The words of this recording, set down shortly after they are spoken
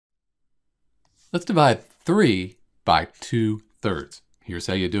Let's divide 3 by 2/3. Here's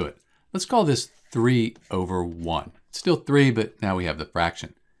how you do it. Let's call this 3 over 1. It's still 3, but now we have the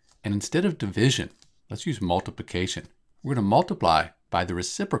fraction. And instead of division, let's use multiplication. We're going to multiply by the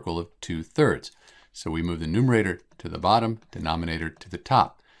reciprocal of 2/3. So we move the numerator to the bottom, denominator to the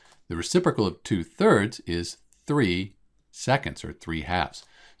top. The reciprocal of 2/3 is 3 seconds, or 3/2.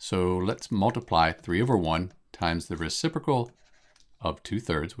 So let's multiply 3 over 1 times the reciprocal of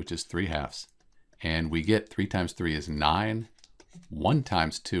 2/3, which is 3/2. And we get 3 times 3 is 9. 1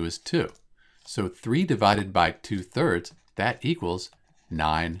 times 2 is 2. So 3 divided by 2/3, that equals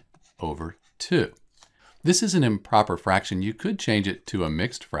 9 over 2. This is an improper fraction. You could change it to a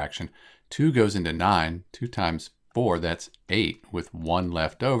mixed fraction. 2 goes into 9. 2 times 4, that's 8 with 1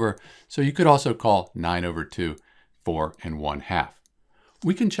 left over. So you could also call 9 over 2 4 1/2.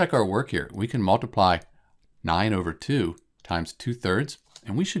 We can check our work here. We can multiply 9 over 2 times 2/3,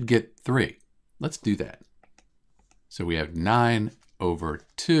 and we should get 3. Let's do that. So we have 9 over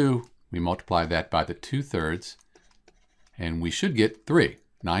 2. We multiply that by the 2/3, and we should get 3.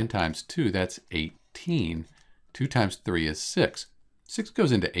 9 times 2, that's 18. 2 times 3 is 6. 6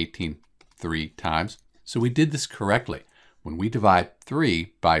 goes into 18 3 times. So we did this correctly. When we divide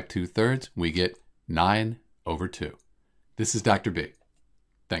 3 by 2/3, we get 9 over 2. This is Dr. B.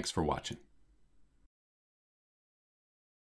 Thanks for watching.